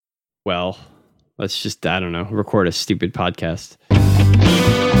Well, let's just, I don't know, record a stupid podcast.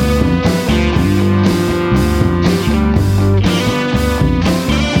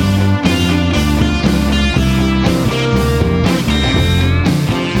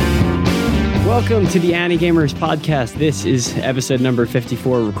 Welcome to the Annie Gamers podcast. This is episode number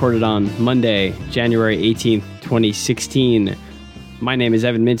 54, recorded on Monday, January 18th, 2016. My name is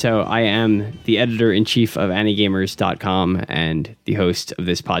Evan Minto. I am the editor-in-chief of AnnieGamers.com and the host of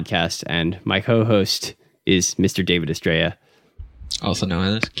this podcast. And my co-host is Mr. David Estrella. Also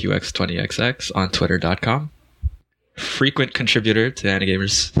known as QX20XX on Twitter.com. Frequent contributor to Annie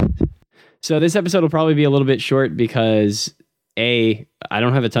Gamers. So this episode will probably be a little bit short because A, I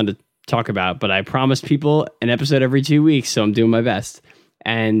don't have a ton to talk about, but I promised people an episode every 2 weeks, so I'm doing my best.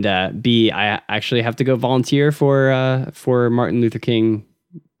 And B, I actually have to go volunteer for Martin Luther King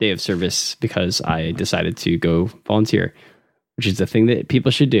Day of Service because I decided to go volunteer, which is the thing that people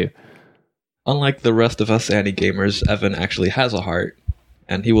should do. Unlike the rest of us Annie Gamers, Evan actually has a heart,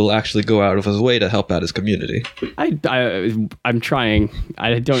 and he will actually go out of his way to help out his community. I'm trying.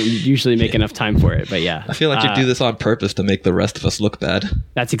 I don't usually make enough time for it, but yeah. I feel like you do this on purpose to make the rest of us look bad.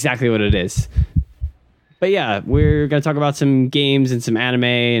 That's exactly what it is. But yeah, we're going to talk about some games and some anime,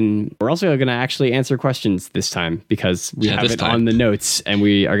 and we're also going to actually answer questions this time because we have it on the notes, and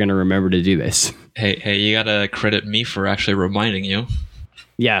we are going to remember to do this. Hey, you got to credit me for actually reminding you.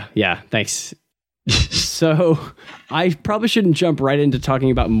 Yeah, thanks. So I probably shouldn't jump right into talking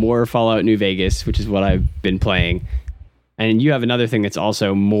about more Fallout New Vegas, which is what I've been playing. And you have another thing that's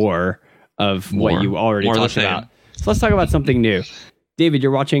also more of what you already talked about. So let's talk about something new. David,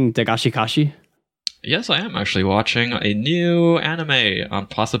 you're watching Dagashi Kashi? Yes, I am actually watching a new anime on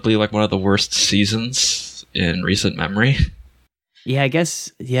possibly like one of the worst seasons in recent memory. Yeah, I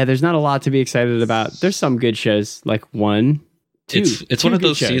guess, there's not a lot to be excited about. There's some good shows, like It's one of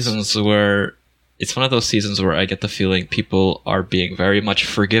those seasons where I get the feeling people are being very much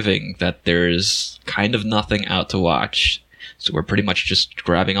forgiving that there's kind of nothing out to watch. So we're pretty much just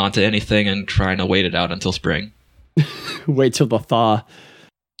grabbing onto anything and trying to wait it out until spring. Wait till the thaw.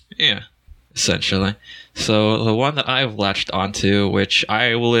 Yeah. Essentially. So the one that I've latched onto, which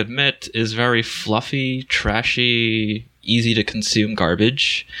I will admit is very fluffy, trashy, easy to consume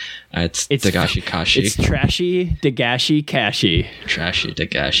garbage. It's Dagashi Kashi. It's trashy Dagashi Kashi. Trashy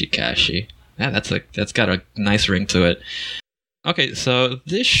Dagashi Kashi. Yeah, that's got a nice ring to it. Okay, so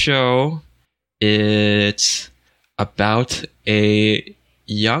this show, it's about a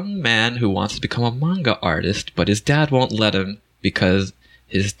young man who wants to become a manga artist, but his dad won't let him because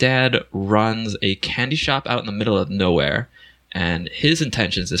his dad runs a candy shop out in the middle of nowhere, and his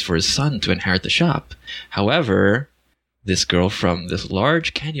intentions is for his son to inherit the shop. However, this girl from this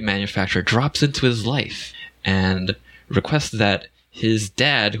large candy manufacturer drops into his life and requests that his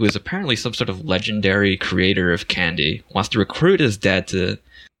dad, who is apparently some sort of legendary creator of candy, wants to recruit his dad to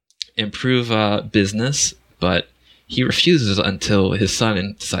improve business, but he refuses until his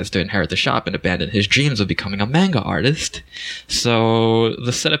son decides to inherit the shop and abandon his dreams of becoming a manga artist. So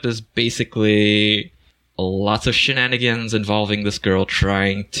the setup is basically lots of shenanigans involving this girl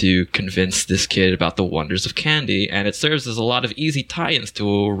trying to convince this kid about the wonders of candy, and it serves as a lot of easy tie-ins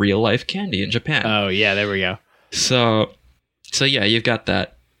to real-life candy in Japan. Oh, yeah, there we go. So yeah, you've got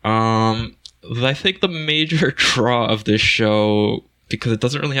that. I think the major draw of this show, because it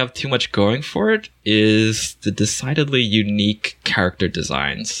doesn't really have too much going for it, is the decidedly unique character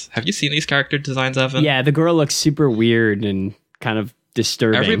designs. Have you seen these character designs, Evan? Yeah, the girl looks super weird and kind of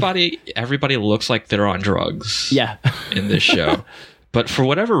disturbing. Everybody looks like they're on drugs. Yeah. In this show. But for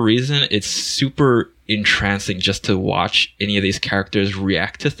whatever reason, it's super entrancing just to watch any of these characters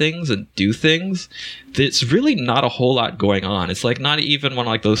react to things and do things. It's really not a whole lot going on. It's like not even one of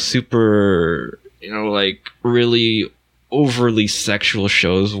like those super, like really overly sexual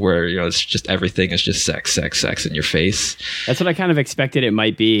shows where, it's just everything is just sex in your face. That's what I kind of expected it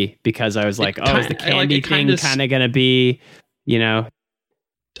might be, because I was like, is the candy thing kind of going to be,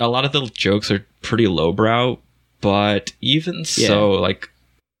 A lot of the jokes are pretty lowbrow, but even so, like,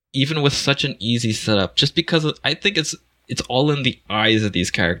 even with such an easy setup, just because I think it's all in the eyes of these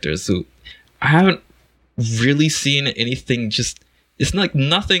characters. So I haven't really seen anything it's like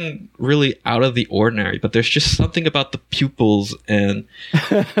nothing really out of the ordinary, but there's just something about the pupils and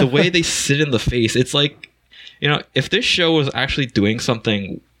the way they sit in the face. It's like, if this show was actually doing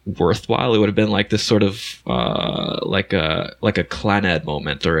something worthwhile, it would have been like this sort of like a Clannad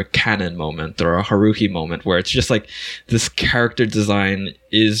moment or a Canon moment or a Haruhi moment, where it's just like this character design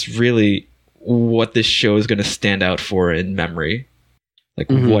is really what this show is going to stand out for in memory,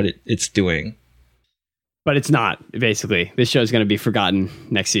 like what it's doing. But it's not, basically. This show is going to be forgotten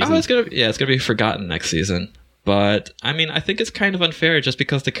next season. Oh, it's gonna be forgotten next season. But I mean, I think it's kind of unfair just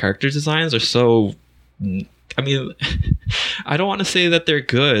because the character designs are so. I mean, I don't want to say that they're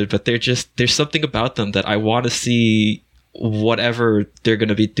good, but there's something about them that I want to see whatever they're going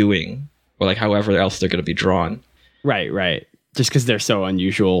to be doing, or like however else they're going to be drawn. Right. Just because they're so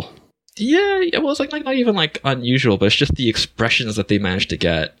unusual. Yeah, well, it's like not even like unusual, but it's just the expressions that they managed to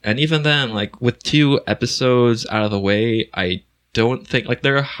get. And even then, like with 2 episodes out of the way, I don't think like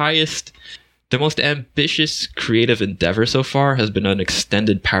their the most ambitious creative endeavor so far has been an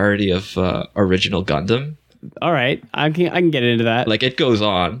extended parody of original Gundam. All right, I can get into that. Like it goes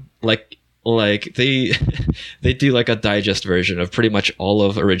on, like they they do like a digest version of pretty much all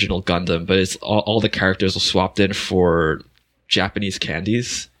of original Gundam, but it's all the characters are swapped in for Japanese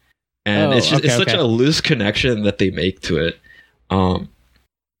candies, and it's such a loose connection that they make to it.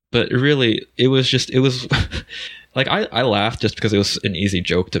 But really, it was like I laughed just because it was an easy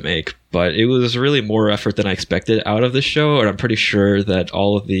joke to make, but it was really more effort than I expected out of this show, and I'm pretty sure that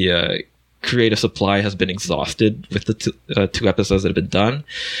all of the creative supply has been exhausted with the 2 episodes that have been done.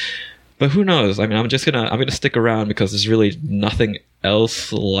 But who knows? I mean, I'm gonna stick around because there's really nothing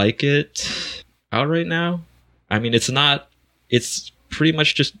else like it out right now. I mean, it's pretty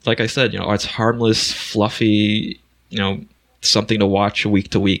much just like I said, it's harmless, fluffy, something to watch week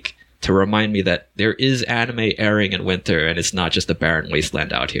to week to remind me that there is anime airing in winter and it's not just a barren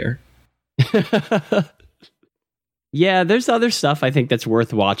wasteland out here. Yeah, there's other stuff I think that's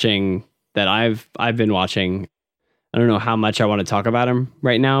worth watching that I've been watching. I don't know how much I want to talk about them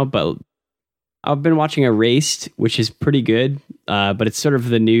right now, but I've been watching Erased, which is pretty good, but it's sort of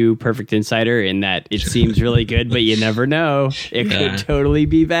the new Perfect Insider in that it seems really good, but you never know. It could totally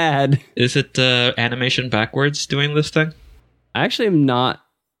be bad. Is it animation backwards doing this thing? I actually am not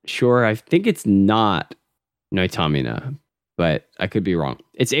sure. I think it's not Noitamina, but I could be wrong.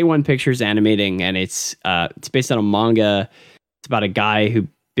 It's A1 Pictures animating, and it's based on a manga. It's about a guy who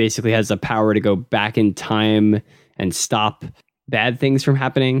basically has the power to go back in time and stop bad things from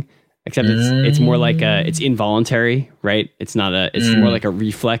happening. Except it's more like it's involuntary, right? It's not it's more like a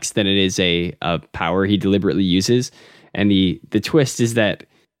reflex than it is a power he deliberately uses. And the twist is that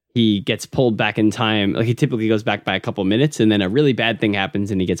he gets pulled back in time. Like he typically goes back by a couple minutes, and then a really bad thing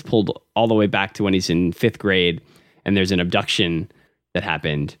happens, and he gets pulled all the way back to when he's in 5th grade, and there's an abduction that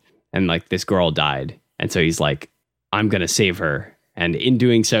happened, and like this girl died, and so he's like, I'm gonna save her, and in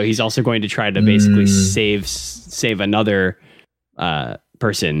doing so, he's also going to try to basically save another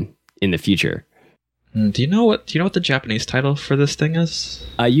person in the future. Do you know what the Japanese title for this thing is?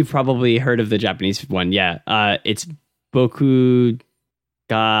 You've probably heard of the Japanese one. Yeah. It's Boku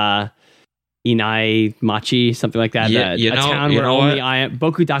ga Inai Machi, something like that. Yeah, a town where only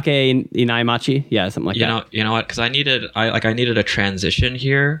Boku dake Inai Machi. Yeah, something like that. You know what? Because I needed a transition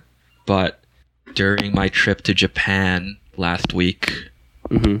here, but during my trip to Japan last week.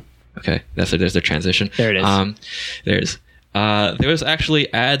 Mm-hmm. Okay, there's the transition. There it is. There was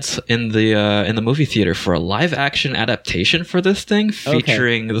actually ads in the movie theater for a live action adaptation for this thing,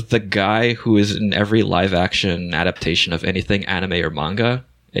 featuring the guy who is in every live action adaptation of anything anime or manga,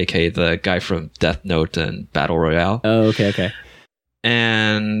 aka the guy from Death Note and Battle Royale. Oh, okay.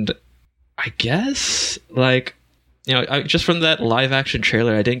 And I guess just from that live action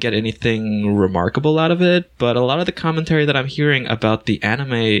trailer, I didn't get anything remarkable out of it, but a lot of the commentary that I'm hearing about the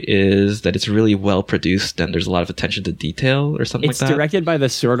anime is that it's really well produced and there's a lot of attention to detail or something like that. It's directed by the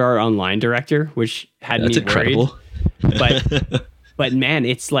Sword Art Online director, which had me incredible. Worried. But man,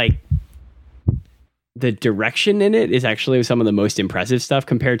 it's like the direction in it is actually some of the most impressive stuff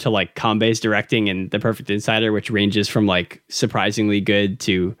compared to like Kanbei's directing in The Perfect Insider, which ranges from like surprisingly good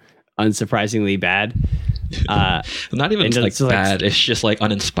to unsurprisingly bad. Not even like bad, it's just like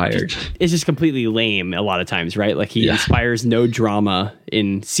uninspired. It's just completely lame a lot of times, right? Like he inspires no drama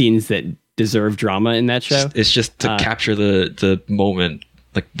in scenes that deserve drama in that show. It's just to capture the moment,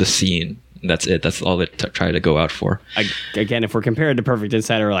 like the scene. That's it. That's all they try to go out for. Again, if we're compared to Perfect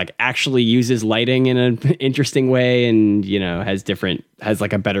Insider, like actually uses lighting in an interesting way, and has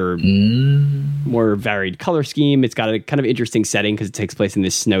like a better, more varied color scheme. It's got a kind of interesting setting because it takes place in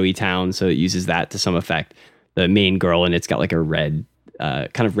this snowy town, so it uses that to some effect. The main girl, and it's got like a red,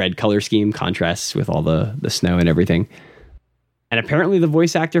 kind of red color scheme, contrasts with all the snow and everything. And apparently, the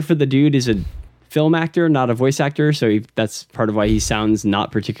voice actor for the dude is a film actor, not a voice actor, so that's part of why he sounds not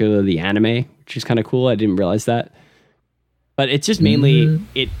particularly anime, which is kind of cool. I didn't realize that. But it's just mainly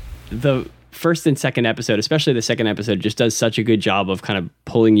the first and second episode, especially the second episode, just does such a good job of kind of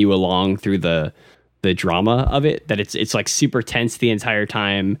pulling you along through the the drama of it, that it's like super tense the entire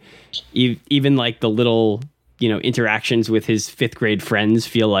time. Even like the little, interactions with his 5th grade friends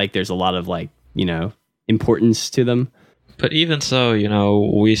feel like there's a lot of like, importance to them. But even so,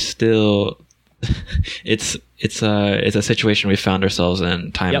 we still it's a situation we found ourselves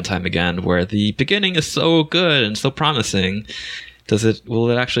in time and time again, where the beginning is so good and so promising. Will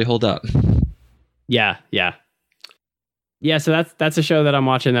it actually hold up? Yeah. So that's a show that I'm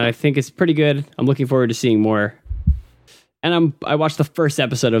watching that I think is pretty good. I'm looking forward to seeing more. And I watched the first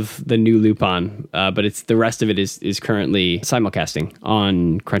episode of the new Lupin, but the rest of it is currently simulcasting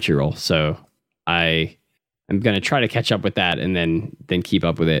on Crunchyroll. So I'm going to try to catch up with that and then keep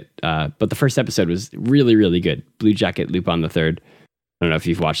up with it. But the first episode was really, really good. Blue Jacket Lupin III. I don't know if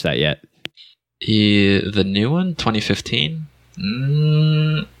you've watched that yet. The new one, 2015?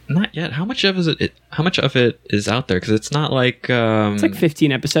 Not yet. How much of it is out there? Because it's not like it's like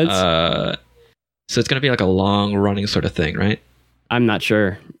 15 episodes. So it's going to be like a long running sort of thing, right? I'm not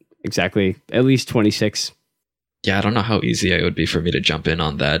sure exactly. At least 26. Yeah, I don't know how easy it would be for me to jump in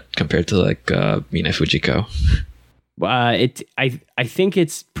on that compared to like Mine Fujiko. I think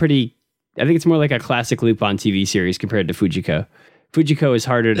it's pretty. I think it's more like a classic Lupin TV series compared to Fujiko. Fujiko is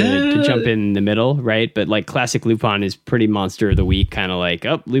harder to jump in the middle, right? But like classic Lupin is pretty monster of the week, kind of like,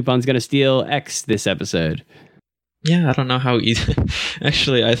 oh, Lupin's gonna steal X this episode. Yeah, I don't know how easy.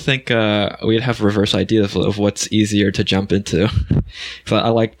 Actually, I think we'd have reverse ideas of what's easier to jump into. So I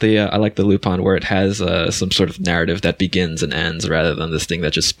like the Lupin where it has some sort of narrative that begins and ends, rather than this thing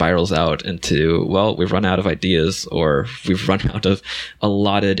that just spirals out into, well, we've run out of ideas, or we've run out of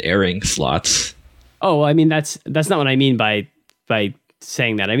allotted airing slots. Oh, I mean that's not what I mean by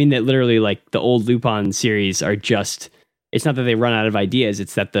saying that. I mean that literally, like, the old Lupin series are just. It's not that they run out of ideas.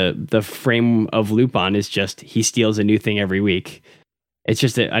 It's that the frame of Lupin is just he steals a new thing every week. It's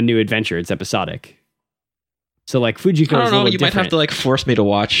just a new adventure. It's episodic. So like Fujiko, I don't know. You different. might have to like force me to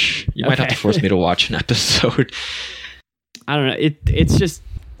watch. You might have to force me to watch an episode. I don't know. It's just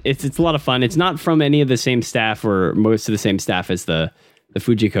it's a lot of fun. It's not from any of the same staff or most of the same staff as the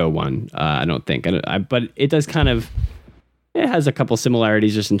Fujiko one. I don't think. But it does kind of. It has a couple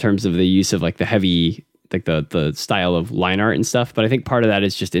similarities just in terms of the use of like the heavy. Like the style of line art and stuff, but I think part of that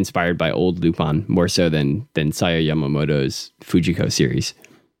is just inspired by old Lupin more so than Sayo Yamamoto's Fujiko series.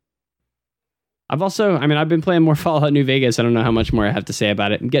 I've been playing more Fallout New Vegas. I don't know how much more I have to say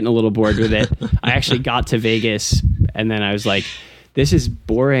about it. I'm getting a little bored with it. I actually got to Vegas and then I was like, this is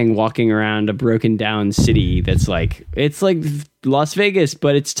boring walking around a broken down city that's like, it's like Las Vegas,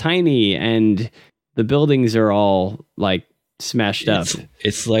 but it's tiny and the buildings are all like smashed up.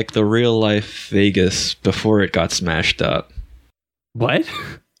 It's like the real life Vegas before it got smashed up. What?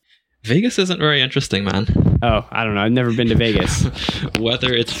 Vegas isn't very interesting, man. Oh, I don't know. I've never been to Vegas.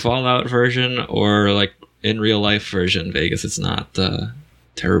 Whether it's Fallout version or like in real life version Vegas, it's not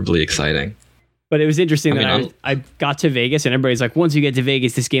terribly exciting. But it was interesting I got to Vegas and everybody's like, once you get to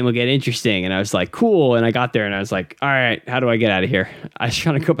Vegas, this game will get interesting. And I was like, cool. And I got there and I was like, all right, how do I get out of here? I was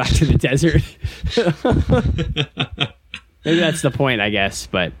trying to go back to the desert. Maybe that's the point, I guess,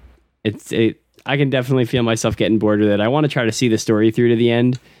 but I can definitely feel myself getting bored with it. I want to try to see the story through to the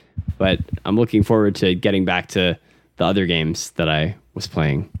end, but I'm looking forward to getting back to the other games that I was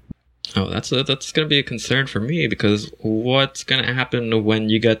playing. Oh, that's going to be a concern for me, because what's going to happen when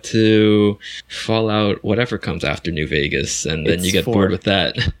you get to Fallout whatever comes after New Vegas and then you get bored with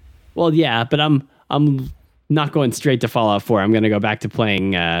that? Well, yeah, but I'm not going straight to Fallout 4. I'm going to go back to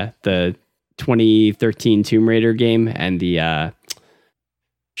playing the 2013 Tomb Raider game and the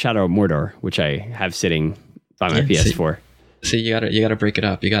Shadow of Mordor, which I have sitting by my PS4. See, you gotta break it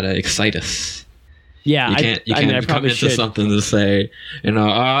up. You gotta excite us. Yeah, you can't come into something to say,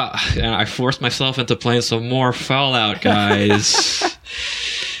 I forced myself into playing some more Fallout, guys.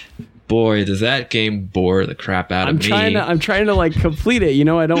 Boy, does that game bore the crap out of me. I'm trying to like complete it.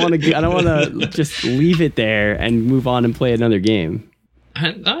 I don't want to just leave it there and move on and play another game.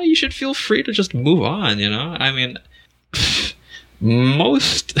 You should feel free to just move on, I mean,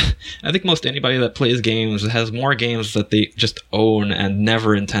 I think most anybody that plays games has more games that they just own and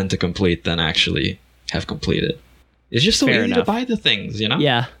never intend to complete than actually have completed. It's just so easy to buy the things,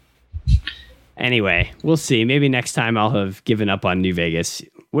 Yeah. Anyway, we'll see. Maybe next time I'll have given up on New Vegas.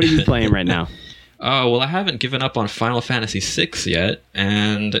 What are you playing right now? Oh, well, I haven't given up on Final Fantasy VI yet,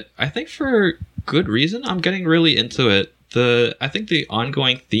 and I think for good reason. I'm getting really into it. I think the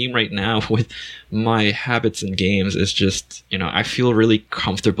ongoing theme right now with my habits in games is just, I feel really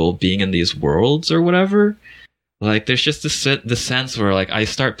comfortable being in these worlds or whatever. Like, there's just this sense where, like, I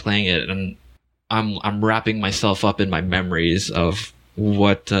start playing it and I'm wrapping myself up in my memories of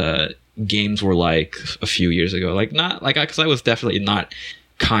what games were like a few years ago. Like not like because I was definitely not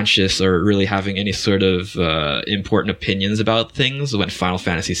conscious or really having any sort of important opinions about things when Final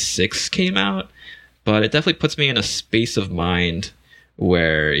Fantasy VI came out, but it definitely puts me in a space of mind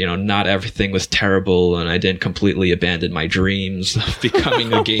where, you know, not everything was terrible and I didn't completely abandon my dreams of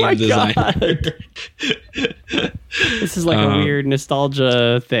becoming a game designer. This is like a weird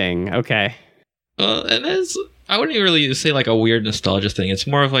nostalgia thing. Okay. And I wouldn't really say like a weird nostalgia thing. It's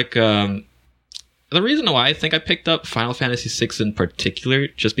more of like the reason why I think I picked up Final Fantasy VI in particular,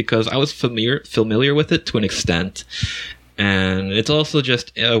 just because I was familiar with it to an extent. And it's also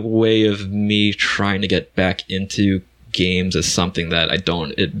just a way of me trying to get back into games as something that I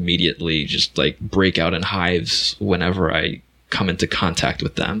don't immediately just like break out in hives whenever I come into contact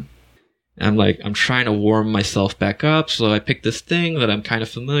with them. And I'm trying to warm myself back up, so I picked this thing that I'm kind of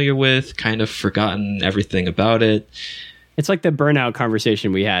familiar with, kind of forgotten everything about it. It's like the burnout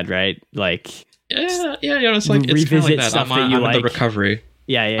conversation we had, right? Like, yeah, you know, it's like it's kind of like that. I'm in the recovery.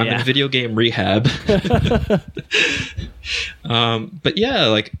 Yeah. I'm in video game rehab. But yeah,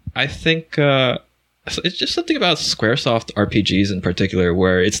 like I think it's just something about Squaresoft RPGs in particular,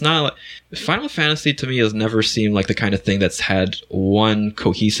 where it's not like Final Fantasy to me has never seemed like the kind of thing that's had one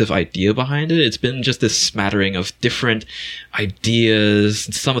cohesive idea behind it. It's been just this smattering of different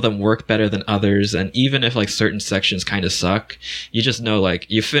ideas. Some of them work better than others, and even if like certain sections kind of suck, you just know like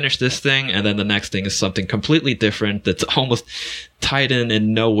you finish this thing and then the next thing is something completely different that's almost tied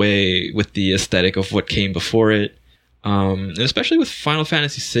in no way with the aesthetic of what came before it. And especially with Final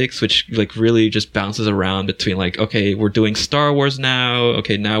Fantasy VI, which like really just bounces around between like, okay, we're doing Star Wars now.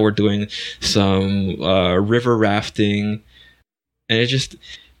 Okay, now we're doing some river rafting, and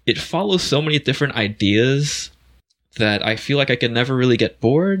it follows so many different ideas that I feel like I can never really get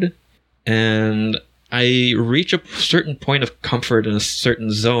bored, and I reach a certain point of comfort in a certain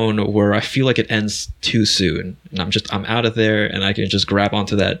zone where I feel like it ends too soon, and I'm out of there, and I can just grab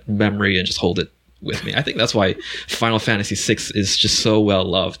onto that memory and just hold it with me. I think that's why Final Fantasy VI is just so well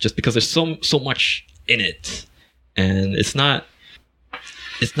loved, just because there's so much in it, and it's not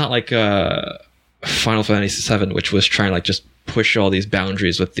like Final Fantasy VII, which was trying to like just push all these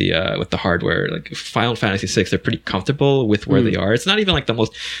boundaries with the hardware. Like Final Fantasy VI, they're pretty comfortable with where they are. It's not even like the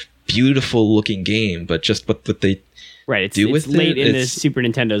most beautiful looking game, but just what they do with it. It's late in the Super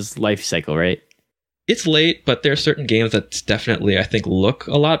Nintendo's life cycle, right? It's late, but there are certain games that definitely, I think, look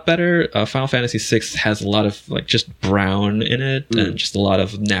a lot better. Final Fantasy VI has a lot of like just brown in it and just a lot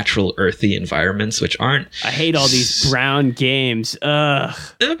of natural earthy environments, which aren't. I hate all these brown games. Ugh.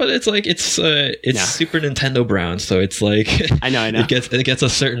 Yeah, but it's like it's Super Nintendo brown, so it's like I know. it gets a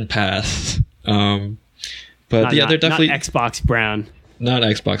certain pass. But they're definitely not Xbox brown. Not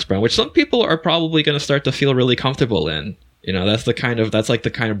Xbox brown, which some people are probably going to start to feel really comfortable in. You know, that's like the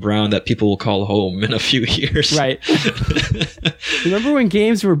kind of brown that people will call home in a few years. Right. Remember when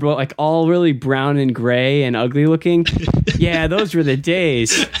games were like all really brown and gray and ugly looking? Yeah, those were the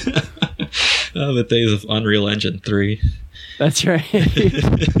days. Oh, the days of Unreal Engine 3. That's right.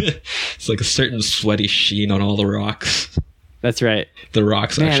 It's like a certain sweaty sheen on all the rocks. That's right. The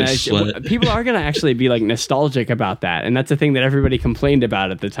rocks actually sweat. People are going to actually be like nostalgic about that. And that's the thing that everybody complained about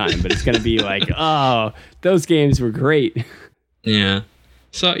at the time. But it's going to be like, oh, those games were great. Yeah.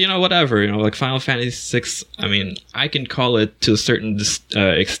 So, you know, whatever. You know, like Final Fantasy VI, I mean, I can call it to a certain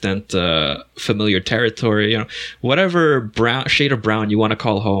extent familiar territory. You know, whatever shade of brown you want to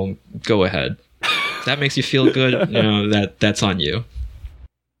call home, go ahead. If that makes you feel good, you know, that's on you.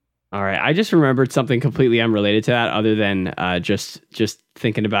 All right. I just remembered something completely unrelated to that, other than just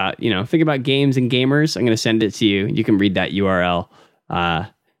thinking about, think about games and gamers. I'm going to send it to you. You can read that URL. I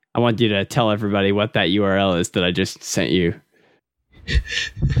want you to tell everybody what that URL is that I just sent you.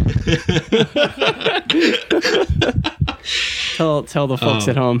 Tell the folks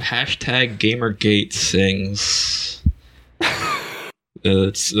at home. Hashtag Gamergate sings.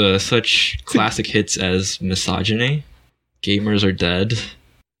 It's such classic hits as Misogyny, Gamers Are Dead,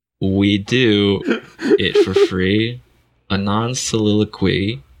 We Do It for Free, Anon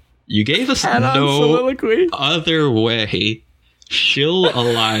Soliloquy. You gave us no other way. Shill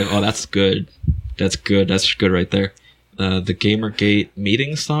Alive. Oh, that's good. That's good. That's good right there. The Gamergate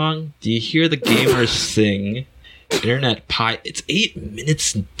meeting song. Do you hear the gamers sing? Internet Pie. It's 8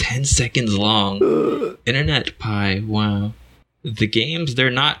 minutes and 10 seconds long. Internet Pie. Wow. The games, they're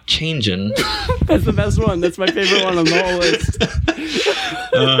not changing. That's the best one. That's my favorite one on the whole list.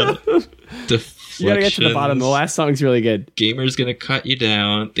 You gotta get to the bottom. The last song's really good. Gamer's gonna cut you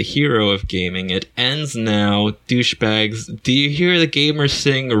down. The hero of gaming. It ends now. Douchebags. Do you hear the gamers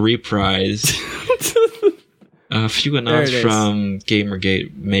sing a reprise? A few There announced it is. from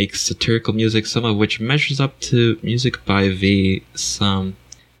Gamergate makes satirical music, some of which measures up to music by V. Some.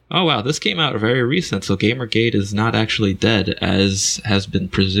 Oh wow, this came out very recent, so Gamergate is not actually dead, as has been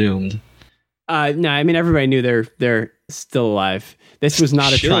presumed. No, I mean everybody knew they're still alive. This was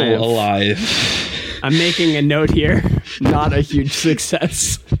not a Still triumph. alive. I'm making a note here. Not a huge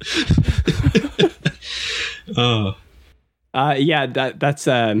success. Oh. Yeah, that's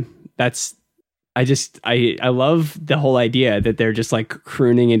I love the whole idea that they're just like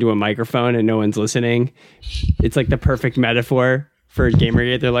crooning into a microphone and no one's listening. It's like the perfect metaphor for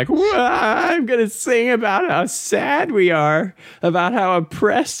Gamergate. They're like, I'm gonna sing about how sad we are, about how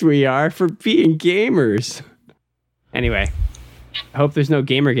oppressed we are for being gamers. Anyway, I hope there's no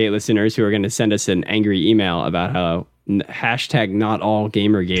Gamergate listeners who are going to send us an angry email about how hashtag not all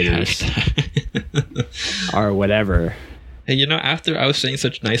Gamergaters or whatever. Hey, you know, after I was saying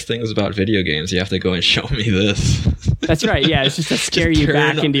such nice things about video games, you have to go and show me this. That's right. Yeah, it's just to scare you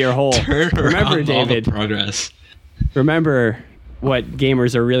back into your hole. Remember, All the David, progress. remember what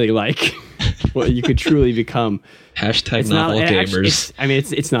gamers are really like, what you could truly become. Hashtag not all gamers.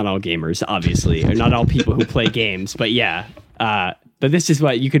 It's not all gamers, obviously, or not all people who play games, but yeah. But this is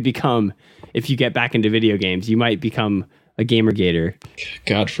what you could become if you get back into video games. You might become a Gamergator.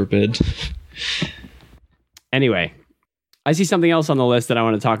 God forbid. Anyway, I see something else on the list that I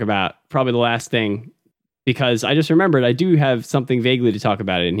want to talk about. Probably the last thing, because I just remembered I do have something vaguely to talk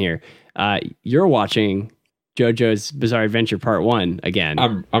about in here. You're watching JoJo's Bizarre Adventure Part 1 again.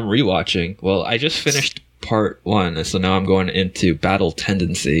 I'm rewatching. Well, I just finished Part 1, and so now I'm going into Battle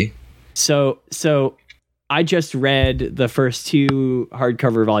Tendency. So I just read the first 2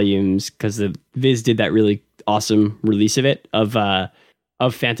 hardcover volumes because the Viz did that really awesome release of it of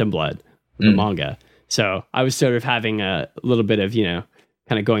Phantom Blood, the manga. So I was sort of having a little bit of,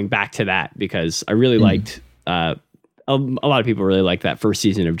 kind of going back to that because I really liked. A lot of people really like that first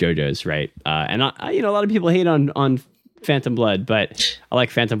season of JoJo's, right? And a lot of people hate on Phantom Blood, but I like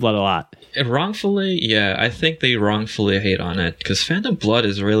Phantom Blood a lot. Wrongfully, yeah, I think they wrongfully hate on it because Phantom Blood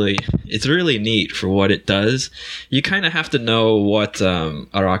is really neat for what it does. You kind of have to know what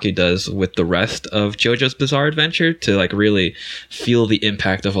Araki does with the rest of JoJo's Bizarre Adventure to like really feel the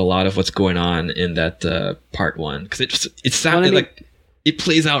impact of a lot of what's going on in that Part 1 because it sounded like it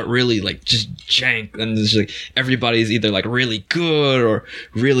plays out really like just jank and there's like everybody's either like really good or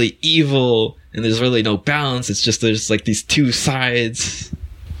really evil and there's really no balance. It's just there's like these two sides.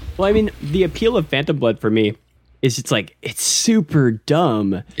 Well, I mean, the appeal of Phantom Blood for me is it's super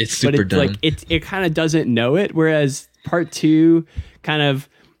dumb. It's super dumb. Like it kind of doesn't know it. Whereas Part 2 kind of,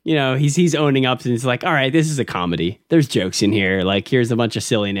 he's owning up and he's like, all right, this is a comedy. There's jokes in here. Like, here's a bunch of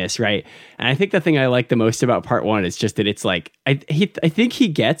silliness, right? And I think the thing I like the most about Part 1 is just that it's like, I think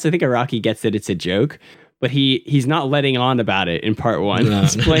Araki gets that it's a joke, but he's not letting on about it in Part 1. No.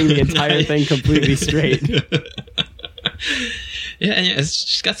 He's playing the entire thing completely straight. Yeah, and it's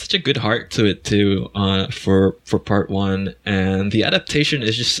just got such a good heart to it too. For Part 1, and the adaptation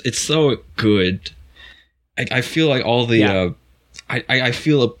is it's so good. I feel like all the I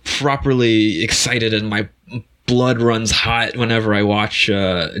feel properly excited and my blood runs hot whenever I watch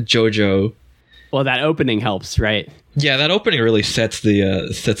JoJo. Well, that opening helps, right? Yeah, that opening really sets the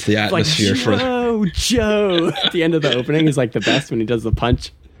atmosphere for Joe. At the end of the opening is like the best when he does the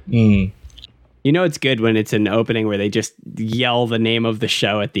punch. Mm. It's good when it's an opening where they just yell the name of the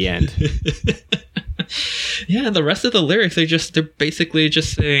show at the end. Yeah, and the rest of the lyrics they're basically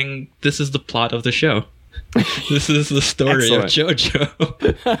just saying this is the plot of the show. This is the story of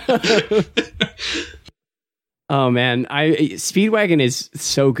JoJo. Oh man, Speedwagon is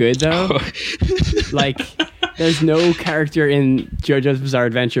so good though. Like, there's no character in JoJo's Bizarre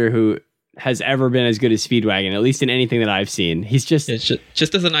Adventure who has ever been as good as Speedwagon, at least in anything that I've seen. He's just as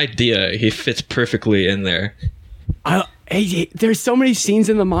an idea, he fits perfectly in there. There's so many scenes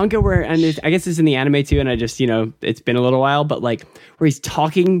in the manga I guess it's in the anime too, and I just, it's been a little while, but like where he's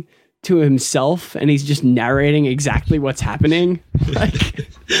talking to himself and he's just narrating exactly what's happening. Like,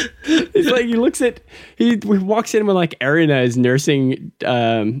 it's like he walks in when like Erina is nursing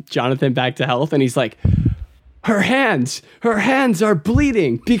Jonathan back to health, and he's like, her hands are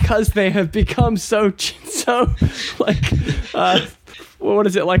bleeding because they have become so like what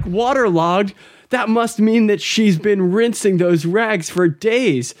is it, like waterlogged. That must mean that she's been rinsing those rags for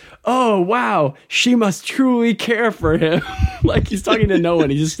days. Oh, wow. She must truly care for him. Like, he's talking to no one.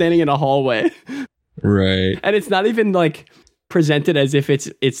 He's just standing in a hallway. Right. And it's not even like presented as if it's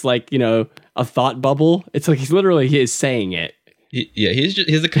like, a thought bubble. It's like he is saying it.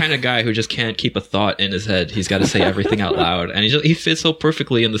 He's the kind of guy who just can't keep a thought in his head. He's got to say everything out loud, and he fits so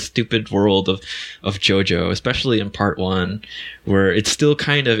perfectly in the stupid world of JoJo, especially in part 1, where it's still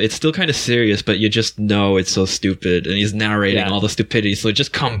kind of serious, but you just know it's so stupid, and he's narrating all the stupidity, so it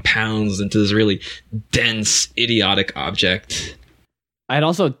just compounds into this really dense, idiotic object. I had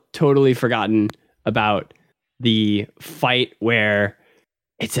also totally forgotten about the fight where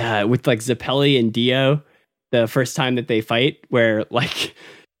it's with like Zeppeli and Dio, the first time that they fight, where like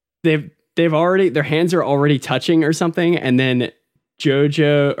they've already, their hands are already touching or something, and then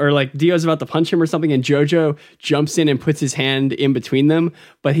Jojo, or like Dio's about to punch him or something, and Jojo jumps in and puts his hand in between them,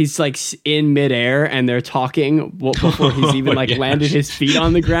 but he's like in midair and they're talking before he's even landed his feet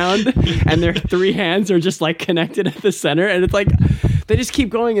on the ground, and their 3 hands are just like connected at the center, and it's like they just keep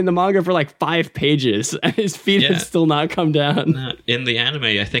going in the manga for like 5 pages and his feet have still not come down. In the anime,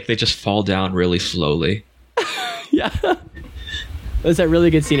 I think they just fall down really slowly. Yeah. There's that really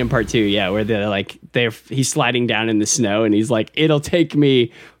good scene in part 2, where he's sliding down in the snow and he's like, it'll take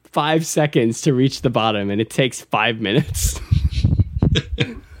me 5 seconds to reach the bottom, and it takes 5 minutes.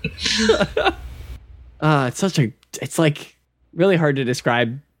 It's like really hard to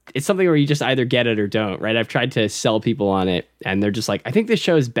describe. It's something where you just either get it or don't, right? I've tried to sell people on it and they're just like, I think this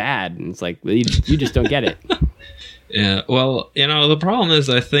show is bad. And it's like, well, you just don't get it. Yeah. Well, the problem is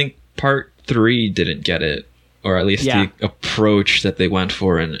I think part 3 didn't get it. Or at least the approach that they went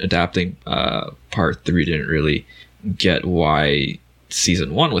for in adapting part 3 didn't really get why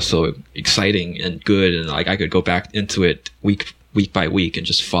season 1 was so exciting and good, and like I could go back into it week by week and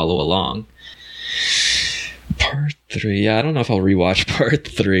just follow along. Part 3, I don't know if I'll rewatch part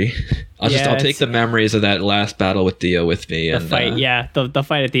 3. I'll take the memories of that last battle with Dio with me. The fight, the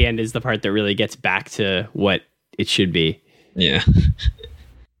fight at the end is the part that really gets back to what it should be. Yeah.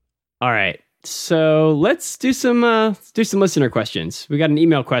 All right. So let's do some listener questions. We got an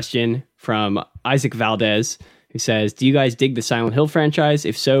email question from Isaac Valdez, who says, do you guys dig the Silent Hill franchise?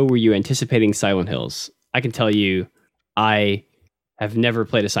 If so, were you anticipating Silent Hills? I can tell you, I have never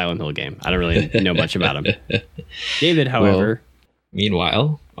played a Silent Hill game. I don't really know much about them. David, however. Well,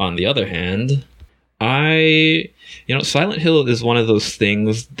 meanwhile, on the other hand, Silent Hill is one of those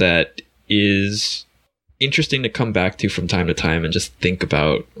things that is interesting to come back to from time to time and just think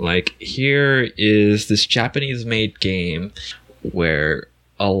about. Like, here is this Japanese made game where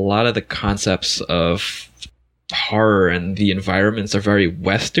a lot of the concepts of horror and the environments are very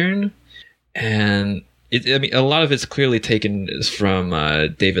Western, and a lot of it's clearly taken from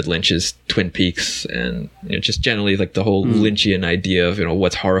David Lynch's Twin Peaks, and just generally like the whole Lynchian idea of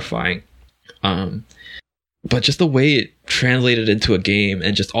what's horrifying, but just the way it translated into a game,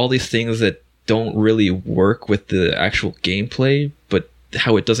 and just all these things that don't really work with the actual gameplay, but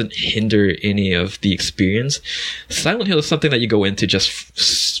how it doesn't hinder any of the experience. Silent Hill is something that you go into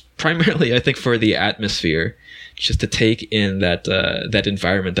just primarily, I think, for the atmosphere, just to take in that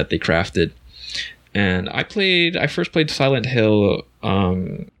environment that they crafted. And I first played Silent Hill,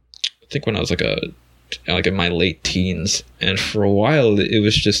 I think when I was like in my late teens, and for a while it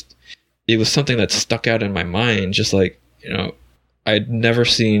was something that stuck out in my mind, just like, I'd never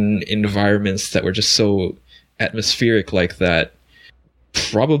seen environments that were just so atmospheric like that.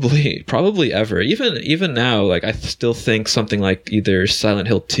 Probably ever. Even now, like, I still think something like either Silent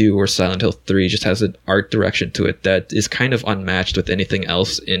Hill 2 or Silent Hill 3 just has an art direction to it that is kind of unmatched with anything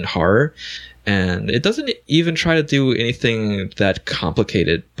else in horror. And it doesn't even try to do anything that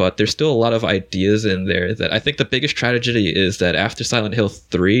complicated, but there's still a lot of ideas in there that I think the biggest tragedy is that after Silent Hill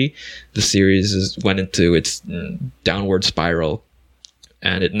 3, the series went into its downward spiral,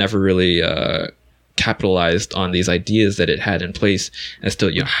 and it never really capitalized on these ideas that it had in place as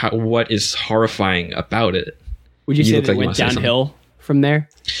to what is horrifying about it. Would you say that it went downhill from there?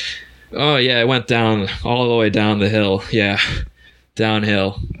 Oh yeah, it went down all the way down the hill. Yeah,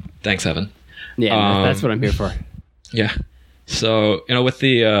 downhill. Thanks, Evan. Yeah, that's what I'm here for. Yeah. So,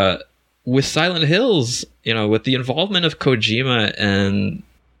 with Silent Hills, with the involvement of Kojima and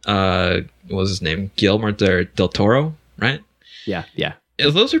what was his name? Guillermo del Toro, right? Yeah.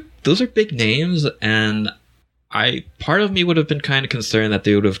 Those are big names, and part of me would have been kind of concerned that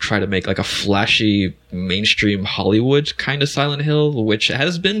they would have tried to make like a flashy mainstream Hollywood kind of Silent Hill, which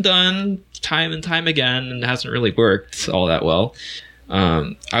has been done time and time again and hasn't really worked all that well.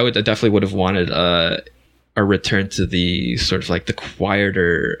 I definitely would have wanted a return to the sort of like the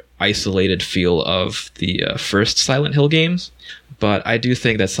quieter, isolated feel of the first Silent Hill games. But I do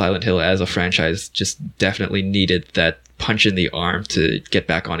think that Silent Hill as a franchise just definitely needed that punch in the arm to get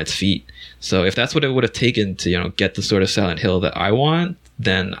back on its feet. So if that's what it would have taken to, get the sort of Silent Hill that I want,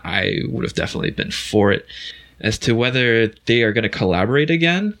 then I would have definitely been for it. As to whether they are going to collaborate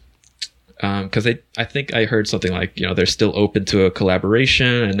again, because I think I heard something like, they're still open to a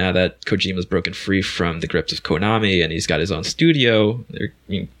collaboration, and now that Kojima's broken free from the grips of Konami and he's got his own studio,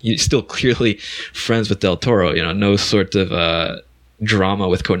 he's still clearly friends with Del Toro. No sort of drama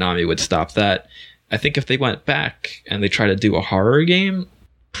with Konami would stop that. I think if they went back and they try to do a horror game,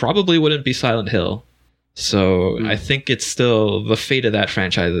 probably wouldn't be Silent Hill. So I think it's still, the fate of that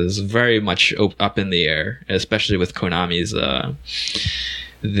franchise is very much up in the air, especially with Konami's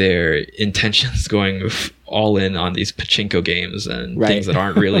their intentions going all in on these pachinko games and things that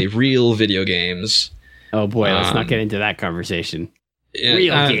aren't really real video games. Oh boy, let's not get into that conversation.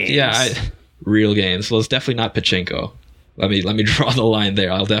 Real games. Real games. Well, it's definitely not pachinko. Let me draw the line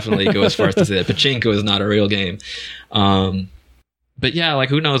there. I'll definitely go as far as to say that pachinko is not a real game. But yeah, like,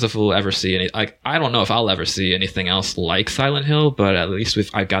 who knows if we'll ever see any, like, I don't know if I'll ever see anything else like Silent Hill, but at least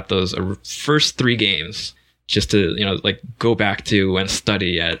I've got those first 3 games just to, like, go back to and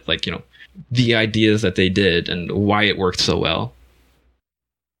study at, like, the ideas that they did and why it worked so well.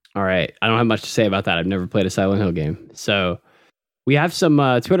 All right. I don't have much to say about that. I've never played a Silent Hill game. So we have some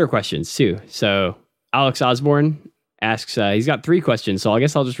Twitter questions too. So Alex Osborne asks, he's got 3 questions, so I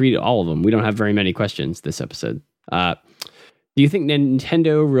guess I'll just read all of them. We don't have very many questions this episode. Do you think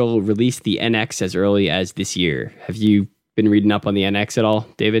Nintendo will release the NX as early as this year? Have you been reading up on the NX at all,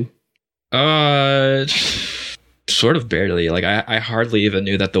 David? Sort of barely. Like, I hardly even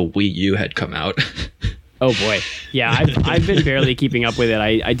knew that the Wii U had come out. Oh boy. Yeah, I've been barely keeping up with it.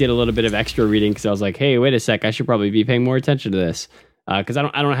 I did a little bit of extra reading because I was like, hey, wait a sec, I should probably be paying more attention to this. Because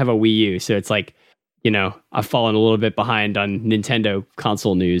I don't have a Wii U, so it's like, I've fallen a little bit behind on Nintendo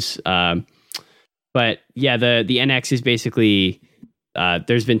console news. But yeah, the NX is basically,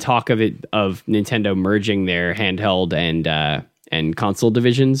 there's been talk of Nintendo merging their handheld and console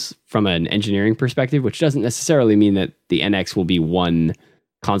divisions from an engineering perspective, which doesn't necessarily mean that the NX will be one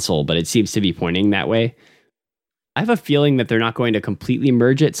console, but it seems to be pointing that way. I have a feeling that they're not going to completely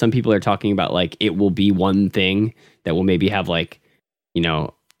merge it. Some people are talking about, like, it will be one thing that will maybe have, like,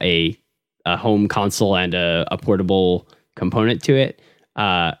 a home console and a portable component to it.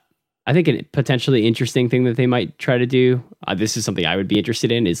 I think a potentially interesting thing that they might try to do, this is something I would be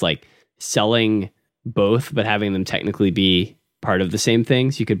interested in, is like selling both, but having them technically be part of the same thing.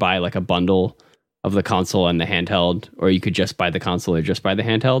 So you could buy like a bundle of the console and the handheld, or you could just buy the console or just buy the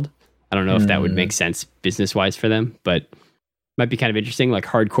handheld. I don't know if that would make sense business-wise for them, but might be kind of interesting. Like,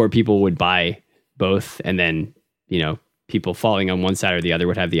 hardcore people would buy both, and then, people falling on one side or the other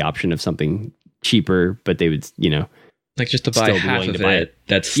would have the option of something cheaper, but they would, like, just to buy half of it,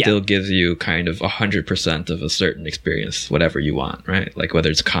 that still gives you kind of 100% of a certain experience, whatever you want, right? Like, whether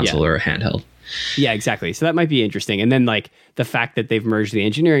it's a console or a handheld. Yeah, exactly. So that might be interesting. And then, like, the fact that they've merged the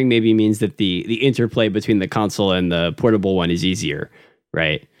engineering maybe means that the interplay between the console and the portable one is easier,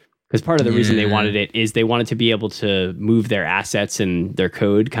 right? Because part of the reason they wanted it is they wanted to be able to move their assets and their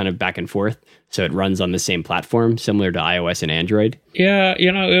code kind of back and forth, so it runs on the same platform, similar to iOS and Android. Yeah,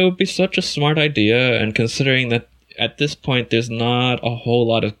 it would be such a smart idea, and considering that at this point, there's not a whole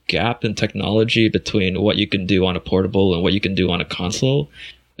lot of gap in technology between what you can do on a portable and what you can do on a console,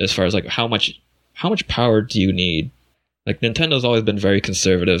 as far as, like, how much power do you need? Like, Nintendo's always been very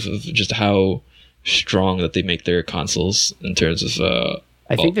conservative of just how strong that they make their consoles in terms of.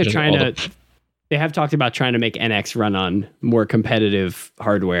 I think they're trying to. They have talked about trying to make NX run on more competitive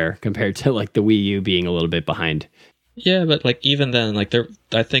hardware compared to, like, the Wii U being a little bit behind. Yeah, but, like, even then, like,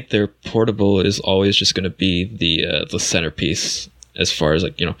 I think their portable is always just going to be the centerpiece, as far as,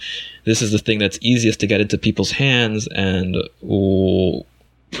 like, this is the thing that's easiest to get into people's hands, and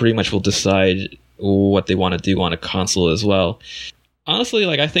pretty much will decide what they want to do on a console as well. Honestly,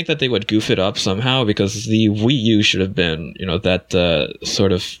 like, I think that they would goof it up somehow, because the Wii U should have been, that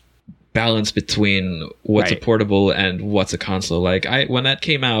sort of balance between what's a portable and what's a console. Like, when it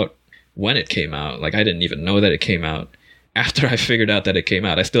came out, like, I didn't even know that it came out. After I figured out that it came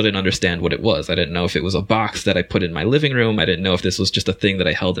out, I still didn't understand what it was. I didn't know if it was a box that I put in my living room. I didn't know if this was just a thing that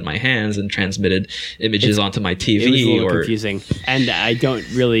I held in my hands and transmitted images onto my TV. It was a little confusing. And I don't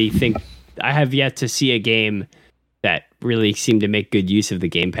really think... I have yet to see a game that really seemed to make good use of the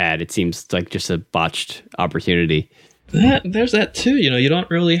gamepad. It seems like just a botched opportunity. There's that too. You don't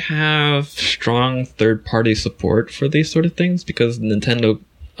really have strong third-party support for these sort of things, because Nintendo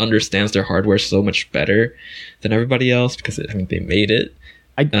understands their hardware so much better than everybody else, because they made it.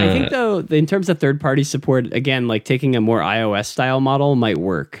 I think, though, in terms of third-party support, again, like, taking a more iOS-style model might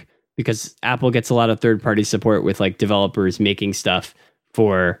work, because Apple gets a lot of third-party support with, like, developers making stuff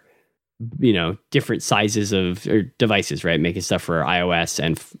for different sizes of or devices, right? Making stuff for iOS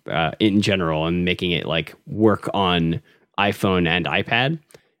and in general, and making it like work on iPhone and iPad,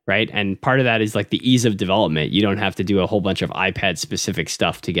 right? And part of that is like the ease of development. You don't have to do a whole bunch of iPad specific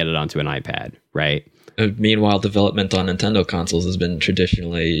stuff to get it onto an iPad, right? Meanwhile, development on Nintendo consoles has been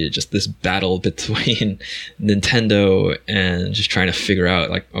traditionally just this battle between Nintendo and just trying to figure out,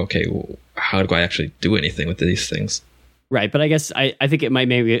 like, okay, how do I actually do anything with these things? Right, but I guess I think it might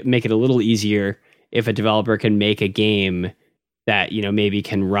maybe make it a little easier if a developer can make a game that, maybe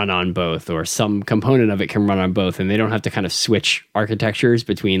can run on both, or some component of it can run on both, and they don't have to kind of switch architectures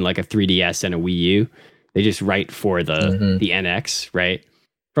between like a 3DS and a Wii U. They just write for the NX, right?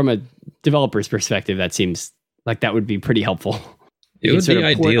 From a developer's perspective, that seems like that would be pretty helpful. It would be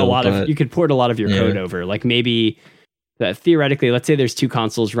ideal. You could port a lot of your code over. Like maybe theoretically, let's say there's two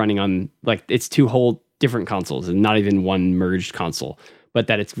consoles running on, like it's two whole different consoles and not even one merged console, but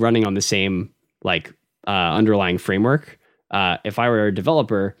that it's running on the same like underlying framework. If I were a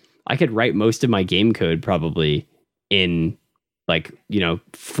developer, I could write most of my game code probably in like,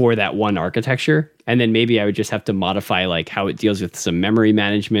 for that one architecture. And then maybe I would just have to modify like how it deals with some memory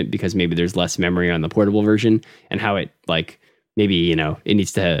management, because maybe there's less memory on the portable version, and how it like, maybe, it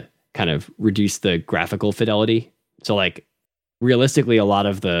needs to kind of reduce the graphical fidelity. So like realistically, a lot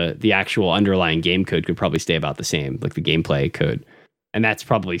of the actual underlying game code could probably stay about the same, like the gameplay code. And that's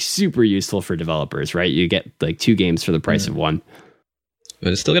probably super useful for developers, right? You get like two games for the price of one.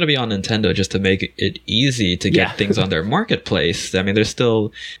 But it's still going to be on Nintendo just to make it easy to get things on their marketplace. I mean, they're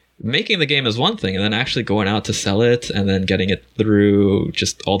still making the game is one thing, and then actually going out to sell it and then getting it through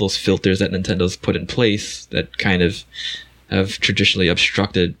just all those filters that Nintendo's put in place that kind of have traditionally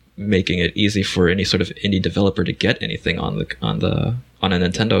obstructed making it easy for any sort of indie developer to get anything on a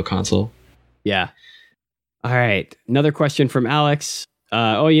Nintendo console. Yeah. All right. Another question from Alex.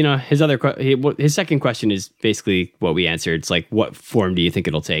 His second question is basically what we answered. It's like, what form do you think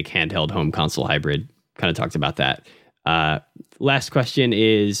it'll take? Handheld, home console, hybrid. Kind of talked about that. Last question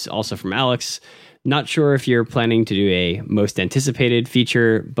is also from Alex. Not sure if you're planning to do a most anticipated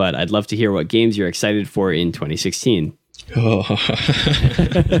feature, but I'd love to hear what games you're excited for in 2016. Oh.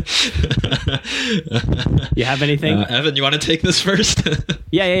 You have anything? Evan, you want to take this first?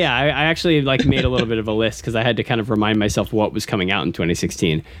 Yeah. I actually like made a little bit of a list because I had to kind of remind myself what was coming out in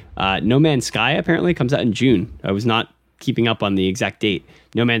 2016. No Man's Sky apparently comes out in June. I was not keeping up on the exact date.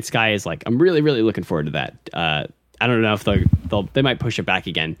 No Man's Sky is like, I'm really, really looking forward to that. I don't know if they might push it back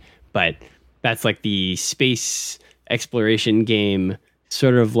again, but that's like the space exploration game,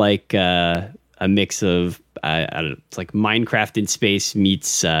 sort of like a mix of I don't know, it's like Minecraft in space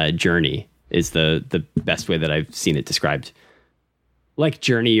meets Journey is the best way that I've seen it described. Like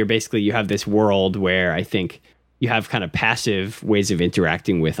Journey, you have this world where I think you have kind of passive ways of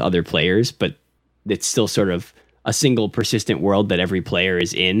interacting with other players, but it's still sort of a single persistent world that every player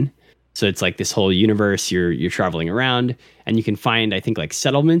is in. So it's like this whole universe you're traveling around, and you can find, I think, like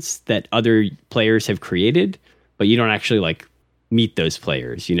settlements that other players have created, but you don't actually like meet those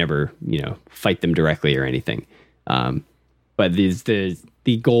players. You never, fight them directly or anything. But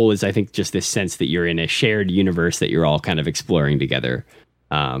the goal is, I think, just this sense that you're in a shared universe that you're all kind of exploring together.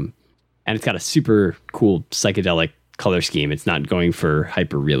 And it's got a super cool psychedelic color scheme. It's not going for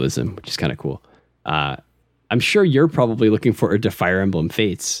hyper realism, which is kind of cool. I'm sure you're probably looking forward to Fire Emblem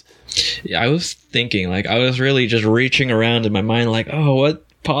Fates. Yeah, I was thinking, like, I was really just reaching around in my mind, like, oh, what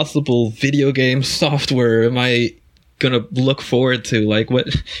possible video game software am I going to look forward to? Like, what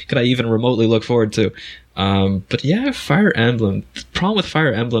could I even remotely look forward to? But yeah, Fire Emblem. The problem with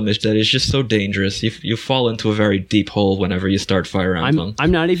Fire Emblem is that it's just so dangerous. You fall into a very deep hole whenever you start Fire Emblem.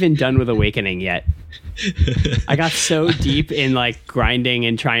 I'm not even done with Awakening yet. I got so deep in like grinding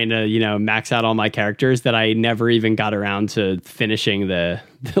and trying to, max out all my characters that I never even got around to finishing the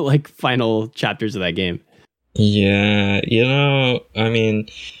like final chapters of that game. Yeah, I mean,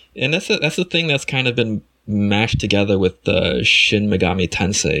 and that's the thing that's kind of been mashed together with the Shin Megami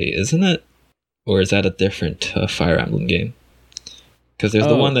Tensei, isn't it? Or is that a different Fire Emblem game? Because there's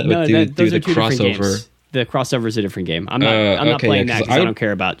the one that would do the crossover. The crossover is a different game. I'm not playing that because I don't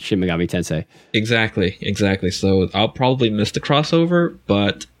care about Shin Megami Tensei. Exactly. So I'll probably miss the crossover,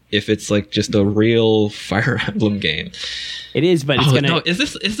 but if it's like just a real Fire Emblem game, it is. But it's gonna. No, is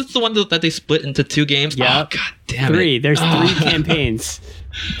this the one that they split into two games? Yeah. Oh, God damn it! It. There's 3 campaigns.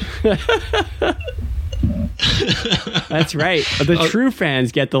 That's right. The true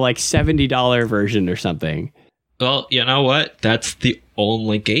fans get the like $70 version or something. Well, you know what? That's the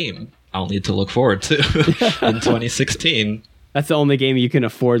only game I'll need to look forward to in 2016. That's the only game you can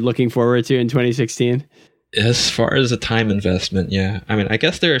afford looking forward to in 2016? As far as a time investment, yeah. I mean, I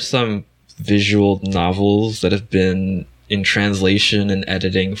guess there are some visual novels that have been in translation and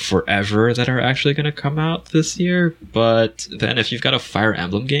editing forever that are actually going to come out this year. But then if you've got a Fire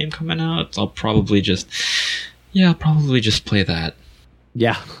Emblem game coming out, I'll probably just play that.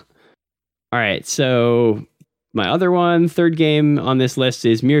 Yeah. All right. So my other one, third game on this list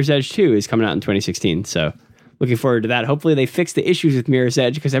is Mirror's Edge 2 is coming out in 2016. So looking forward to that. Hopefully they fix the issues with Mirror's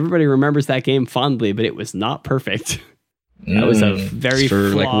Edge because everybody remembers that game fondly, but it was not perfect. That was a very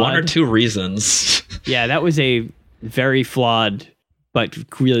for flawed, like one or two reasons. Yeah, that was a very flawed but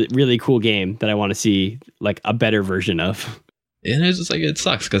really, really cool game that I want to see like a better version of. And it's just like, it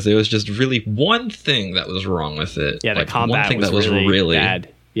sucks because there was just really one thing that was wrong with it. Yeah, the like, combat one thing was that was really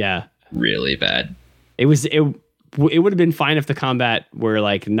bad. Yeah, really bad. It would have been fine if the combat were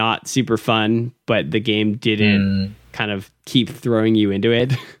like not super fun, but the game didn't kind of keep throwing you into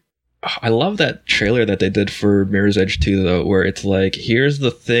it. I love that trailer that they did for Mirror's Edge 2, though, where it's like, here's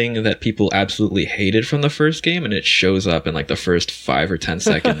the thing that people absolutely hated from the first game, and it shows up in like the first 5 or 10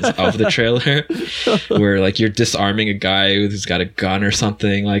 seconds of the trailer, where like you're disarming a guy who's got a gun or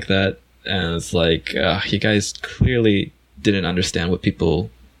something like that, and it's like, you guys clearly didn't understand what people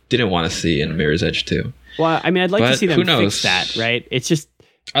didn't want to see in Mirror's Edge 2. Well, I mean, I'd like to see them who knows? fix that, right? It's just,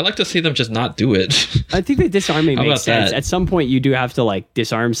 I'd like to see them just not do it. I think that disarming How makes about sense. that? At some point, you do have to like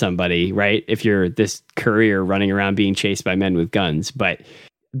disarm somebody, right? If you're this courier running around being chased by men with guns, but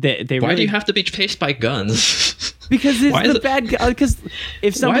they Why really, do you have to be chased by guns? because it's Why is the it- bad guy. Because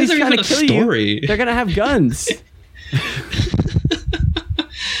if somebody's there trying to even a kill story? you, they're gonna have guns.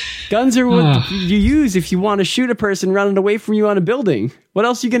 Guns are what you use if you want to shoot a person running away from you on a building. What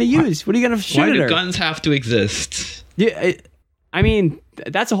else are you going to use? What are you going to shoot Why at do her? guns have to exist? Yeah, I mean,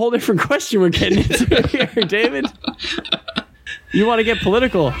 that's a whole different question we're getting into here, David. You want to get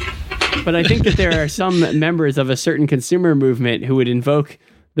political, but I think that there are some members of a certain consumer movement who would invoke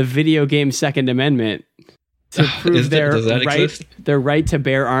the video game Second Amendment to prove does that exist? their right to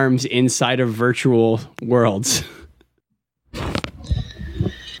bear arms inside of virtual worlds.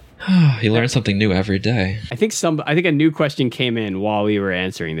 You learn something new every day. I think a new question came in while we were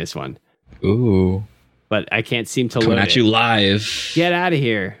answering this one, Ooh. but I can't seem to Coming load at it. you live. Get out of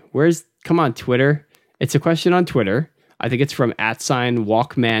here. Come on, Twitter. It's a question on Twitter. I think it's from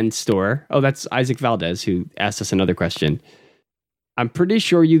 @Walkman Store. Oh, that's Isaac Valdez who asked us another question. I'm pretty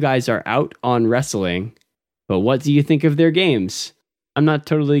sure you guys are out on wrestling, but what do you think of their games? I'm not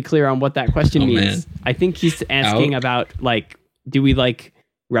totally clear on what that question means. Man. I think he's asking about like, do we like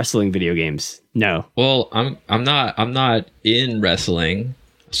wrestling video games? No. Well, I'm not in wrestling,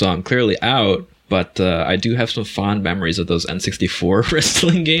 so I'm clearly out, but I do have some fond memories of those N64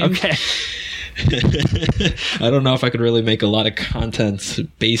 wrestling games. Okay. I don't know if I could really make a lot of content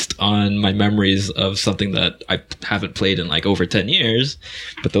based on my memories of something that I haven't played in like over 10 years,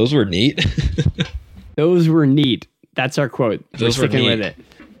 but those were neat. Those were neat. That's our quote. Those we're were sticking neat. with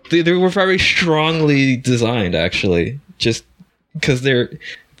it. They were very strongly designed, actually, just because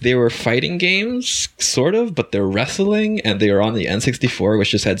they were fighting games, sort of, but they're wrestling, and they were on the N64,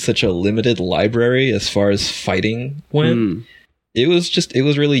 which just had such a limited library as far as fighting went. It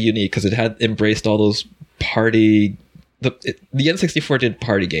was really unique because it had embraced all those party. The N64 did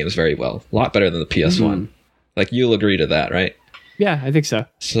party games very well, a lot better than the PS1. Like, you'll agree to that, right? Yeah, I think so.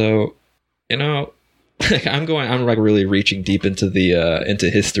 So, I'm like really reaching deep into the into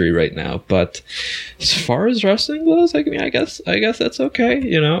history right now. But as far as wrestling goes, I mean, I guess that's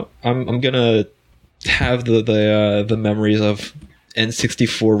okay. I'm gonna have the memories of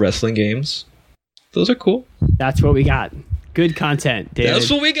N64 wrestling games. Those are cool. That's what we got. Good content, David.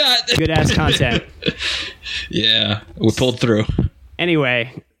 That's what we got. Good ass content. Yeah, we pulled through.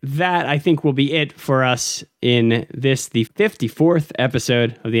 Anyway, that I think will be it for us in the 54th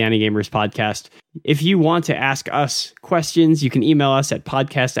episode of the Anti-Gamers podcast. If you want to ask us questions, you can email us at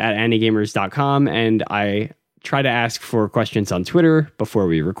podcast@antigamers.com, and I try to ask for questions on Twitter before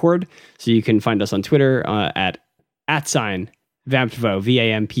we record. So you can find us on Twitter at @Vamptvo,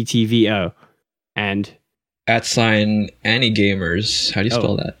 VAMPTVO, and @AnyGamers. How do you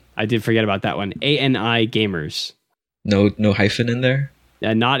spell that? I did forget about that one. ANI Gamers. No hyphen in there.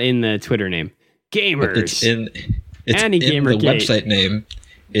 Not in the Twitter name. Gamers. But it's in the Gamergate. website name.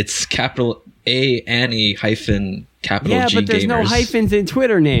 It's capital A Annie hyphen capital Yeah, G but there's no hyphens in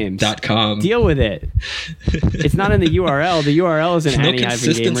Twitter names. .com. Deal with it. It's not in the URL. The URL is an There's no Annie-Gamers.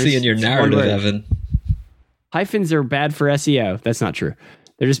 consistency in your It's one narrative, word. Evan. Hyphens are bad for SEO. That's not true.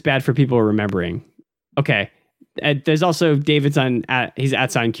 They're just bad for people remembering. Okay. There's also David's he's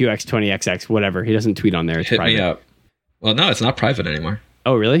 @QX20XX, whatever. He doesn't tweet on there. It's Hit private. me up. Well, no, it's not private anymore.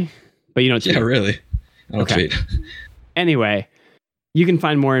 Oh, really? But you don't tweet. Yeah, really. I don't Okay. tweet. Anyway, You can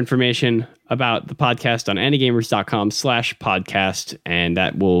find more information about the podcast on anigamers.com/podcast, and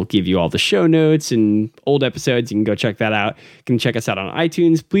that will give you all the show notes and old episodes. You can go check that out. You can check us out on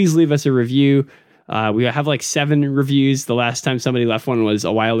iTunes. Please leave us a review. We have like 7 reviews. The last time somebody left one was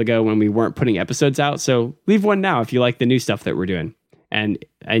a while ago when we weren't putting episodes out. So leave one now if you like the new stuff that we're doing. And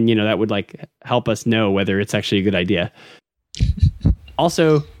that would like help us know whether it's actually a good idea.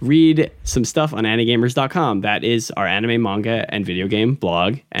 Also, read some stuff on anigamers.com. That is our anime, manga, and video game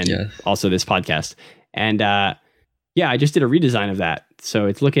blog, and also this podcast. And I just did a redesign of that. So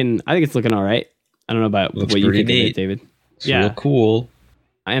I think it's looking all right. I don't know about what you think of it, David. It's real cool.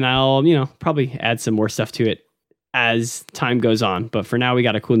 And I'll, probably add some more stuff to it as time goes on. But for now, we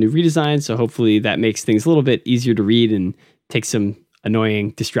got a cool new redesign. So hopefully that makes things a little bit easier to read and takes some annoying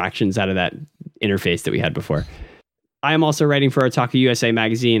distractions out of that interface that we had before. I am also writing for Otaku USA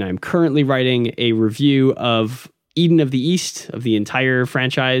magazine. I'm currently writing a review of Eden of the East, of the entire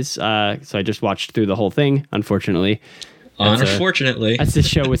franchise. So I just watched through the whole thing, unfortunately. That's a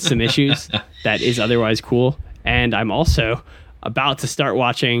show with some issues that is otherwise cool. And I'm also about to start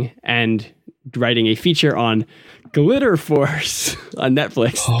watching and writing a feature on Glitter Force on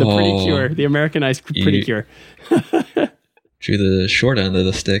Netflix. The Pretty Cure, the Americanized Pretty Cure. Drew the short end of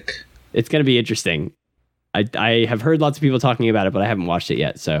the stick. It's going to be interesting. I have heard lots of people talking about it, but I haven't watched it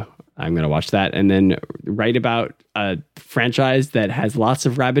yet. So I'm going to watch that and then write about a franchise that has lots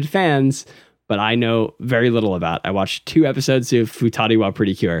of rabid fans, but I know very little about. I watched 2 episodes of Futari wa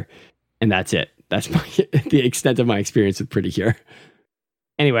Pretty Cure, and that's it. That's the extent of my experience with Pretty Cure.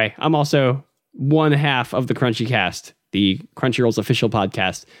 Anyway, I'm also one half of the Crunchy Cast, the Crunchyroll's official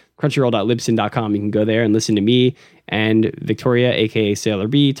podcast, crunchyroll.libsyn.com. You can go there and listen to me and Victoria, aka Sailor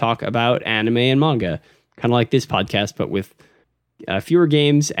B, talk about anime and manga. Kind of like this podcast, but with fewer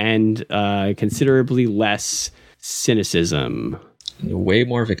games and considerably less cynicism. Way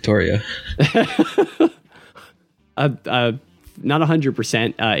more Victoria. Not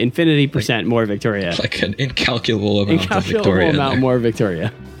 100%, infinity percent more Victoria. Like an incalculable amount of Victoria. More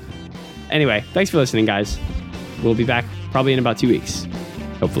Victoria. Anyway, thanks for listening, guys. We'll be back probably in about 2 weeks.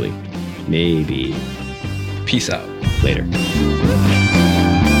 Hopefully. Maybe. Peace out. Later.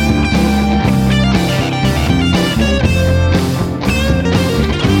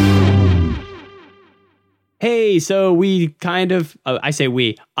 Hey, so we kind of,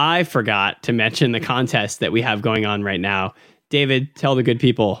 I forgot to mention the contest that we have going on right now. David, tell the good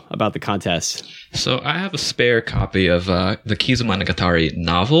people about the contest. So I have a spare copy of the Kizumonogatari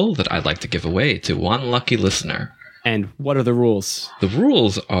novel that I'd like to give away to one lucky listener. And what are the rules? The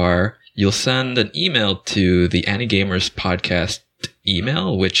rules are you'll send an email to the Anigamers podcast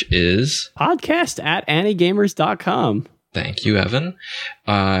email, which is podcast@anigamers.com. Thank you, Evan.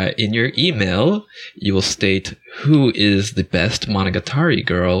 In your email, you will state who is the best Monogatari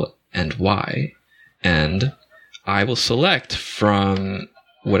girl and why. And I will select from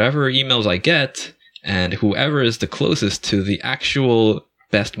whatever emails I get, and whoever is the closest to the actual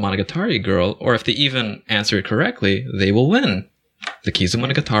best Monogatari girl, or if they even answer it correctly, they will win the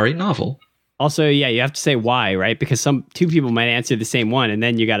Kizumonogatari novel. Also, you have to say why, right? Because 2 people might answer the same one, and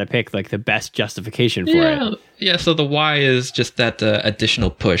then you got to pick like the best justification for it. Yeah, so the why is just that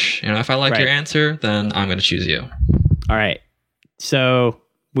additional push. If I like your answer, then I'm going to choose you. All right. So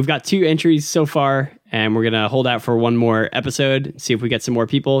we've got 2 entries so far, and we're going to hold out for one more episode, see if we get some more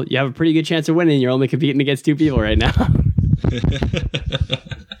people. You have a pretty good chance of winning. You're only competing against 2 people right now.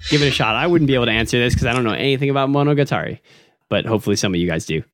 Give it a shot. I wouldn't be able to answer this because I don't know anything about Monogatari, but hopefully some of you guys do.